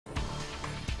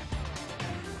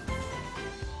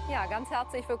Ja, ganz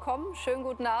herzlich willkommen. Schönen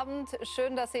guten Abend.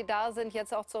 Schön, dass Sie da sind,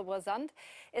 jetzt auch zur Brisant.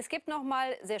 Es gibt noch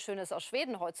mal sehr Schönes aus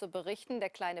Schweden heute zu berichten. Der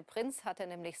kleine Prinz hatte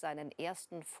nämlich seinen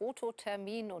ersten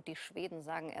Fototermin und die Schweden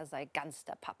sagen, er sei ganz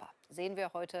der Papa. Sehen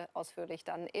wir heute ausführlich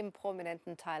dann im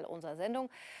prominenten Teil unserer Sendung.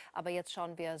 Aber jetzt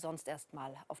schauen wir sonst erst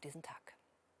mal auf diesen Tag.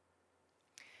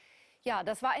 Ja,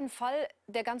 das war ein Fall,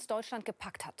 der ganz Deutschland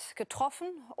gepackt hat. Getroffen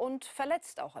und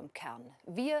verletzt auch im Kern.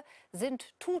 Wir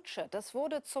sind Tutsche. Das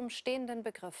wurde zum stehenden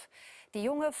Begriff. Die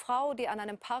junge Frau, die an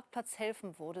einem Parkplatz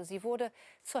helfen wurde, sie wurde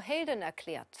zur Heldin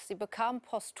erklärt. Sie bekam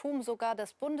posthum sogar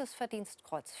das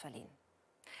Bundesverdienstkreuz verliehen.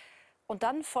 Und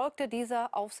dann folgte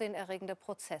dieser aufsehenerregende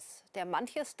Prozess, der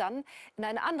manches dann in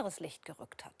ein anderes Licht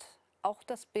gerückt hat. Auch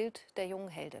das Bild der jungen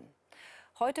Heldin.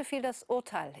 Heute fiel das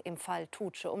Urteil im Fall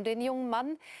Tutsche um den jungen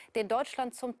Mann, den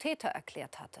Deutschland zum Täter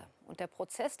erklärt hatte. Und der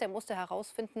Prozess, der musste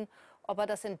herausfinden, ob er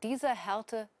das in dieser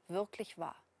Härte wirklich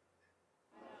war.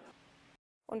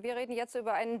 Und wir reden jetzt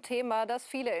über ein Thema, das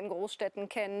viele in Großstädten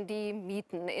kennen, die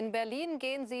Mieten. In Berlin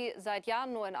gehen sie seit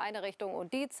Jahren nur in eine Richtung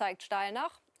und die zeigt steil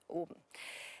nach oben.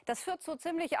 Das führt zu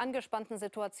ziemlich angespannten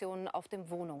Situationen auf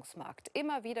dem Wohnungsmarkt.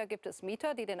 Immer wieder gibt es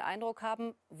Mieter, die den Eindruck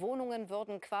haben, Wohnungen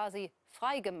würden quasi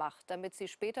freigemacht, damit sie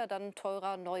später dann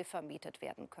teurer neu vermietet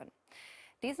werden können.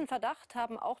 Diesen Verdacht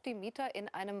haben auch die Mieter in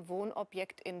einem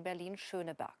Wohnobjekt in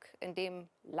Berlin-Schöneberg, in dem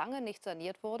lange nicht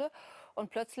saniert wurde und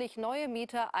plötzlich neue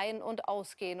Mieter ein- und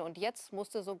ausgehen. Und jetzt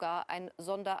musste sogar ein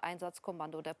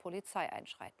Sondereinsatzkommando der Polizei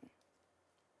einschreiten.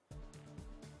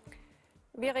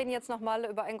 Wir reden jetzt noch mal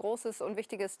über ein großes und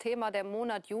wichtiges Thema. Der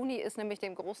Monat Juni ist nämlich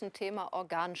dem großen Thema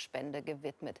Organspende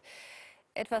gewidmet.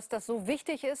 Etwas, das so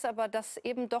wichtig ist, aber das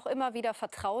eben doch immer wieder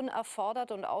Vertrauen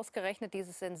erfordert. Und ausgerechnet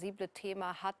dieses sensible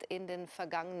Thema hat in den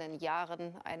vergangenen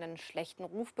Jahren einen schlechten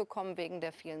Ruf bekommen wegen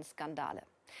der vielen Skandale.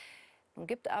 Nun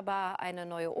gibt aber eine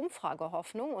neue Umfrage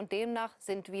Hoffnung und demnach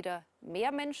sind wieder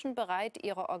mehr Menschen bereit,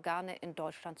 ihre Organe in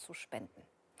Deutschland zu spenden.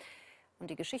 Und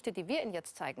die Geschichte, die wir Ihnen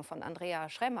jetzt zeigen von Andrea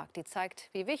Schremmack, die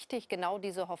zeigt, wie wichtig genau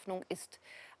diese Hoffnung ist.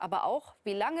 Aber auch,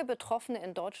 wie lange Betroffene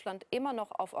in Deutschland immer noch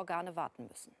auf Organe warten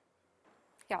müssen.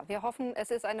 Ja, wir hoffen,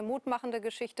 es ist eine mutmachende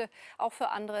Geschichte, auch für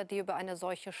andere, die über eine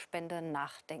solche Spende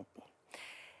nachdenken.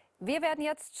 Wir werden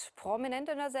jetzt prominent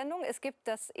in der Sendung. Es gibt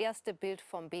das erste Bild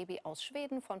vom Baby aus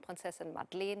Schweden, von Prinzessin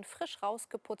Madeleine. Frisch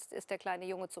rausgeputzt ist der kleine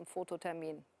Junge zum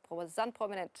Fototermin. Brisant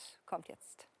prominent kommt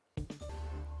jetzt.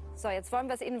 So, jetzt wollen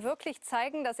wir es Ihnen wirklich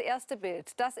zeigen, das erste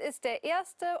Bild. Das ist der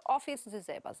erste offiziell, Sie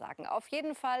selber sagen. Auf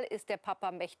jeden Fall ist der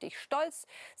Papa mächtig stolz.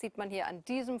 Sieht man hier an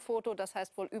diesem Foto. Das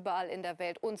heißt wohl überall in der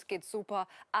Welt, uns geht's super,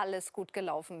 alles gut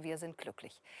gelaufen, wir sind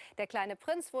glücklich. Der kleine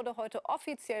Prinz wurde heute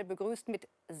offiziell begrüßt mit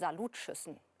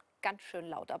Salutschüssen. Ganz schön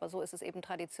laut, aber so ist es eben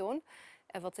Tradition.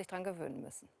 Er wird sich dran gewöhnen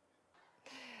müssen.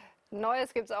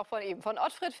 Neues gibt es auch von ihm, von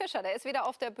Ottfried Fischer. Der ist wieder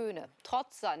auf der Bühne,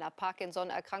 trotz seiner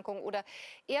Parkinson-Erkrankung oder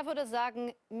er würde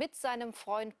sagen, mit seinem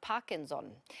Freund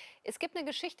Parkinson. Es gibt eine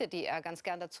Geschichte, die er ganz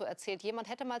gern dazu erzählt. Jemand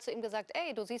hätte mal zu ihm gesagt,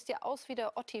 ey, du siehst ja aus wie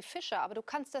der Otti Fischer, aber du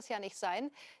kannst das ja nicht sein,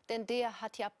 denn der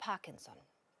hat ja Parkinson.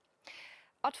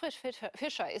 Ottfried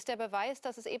Fischer ist der Beweis,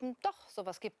 dass es eben doch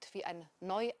sowas gibt wie ein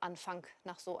Neuanfang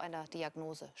nach so einer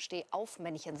Diagnose. Steh auf,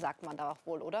 Männchen, sagt man da auch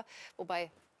wohl, oder? Wobei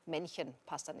Männchen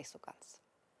passt da nicht so ganz.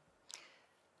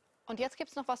 Und jetzt gibt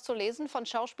es noch was zu lesen von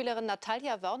Schauspielerin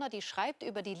Natalia Wörner, die schreibt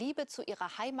über die Liebe zu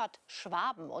ihrer Heimat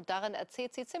Schwaben. Und darin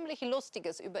erzählt sie ziemlich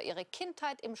Lustiges über ihre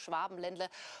Kindheit im Schwabenländle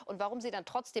und warum sie dann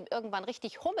trotzdem irgendwann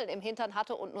richtig Hummeln im Hintern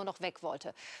hatte und nur noch weg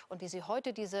wollte. Und wie sie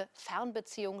heute diese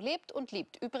Fernbeziehung lebt und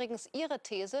liebt. Übrigens ihre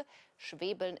These,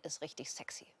 Schwebeln ist richtig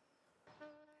sexy.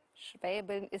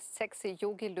 Schwäbeln ist sexy.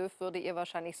 Jogi Löw würde ihr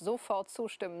wahrscheinlich sofort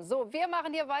zustimmen. So, wir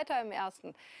machen hier weiter im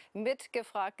ersten mit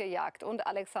Gefragt, Gejagt und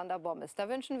Alexander Bommes. Da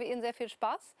wünschen wir Ihnen sehr viel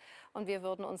Spaß und wir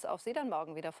würden uns auf Sie dann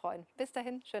morgen wieder freuen. Bis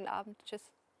dahin, schönen Abend.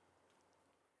 Tschüss.